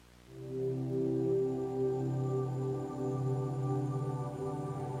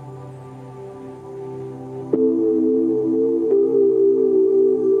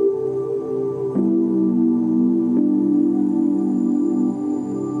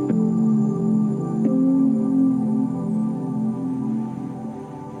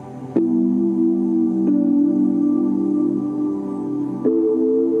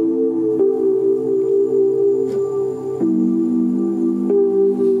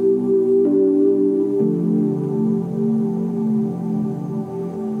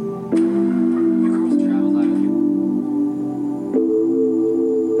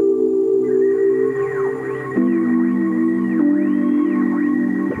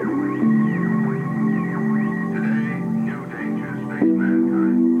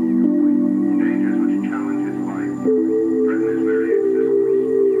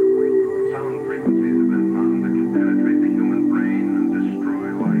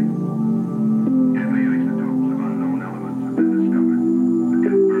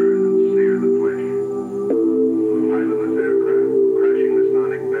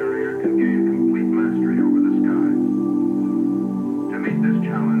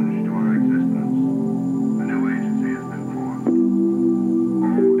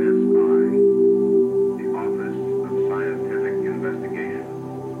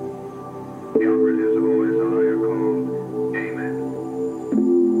The operatives of OSI are called Amen.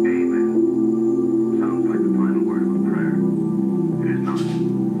 Amen. Sounds like the final word of a prayer. It is not.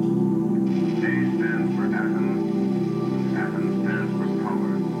 A stands for atom. Atom stands for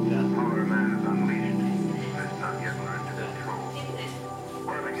power. Power man is unleashed. Has not yet learned to control.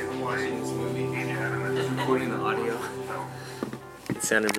 Whirling its way, each atom is Recording the audio. It sounded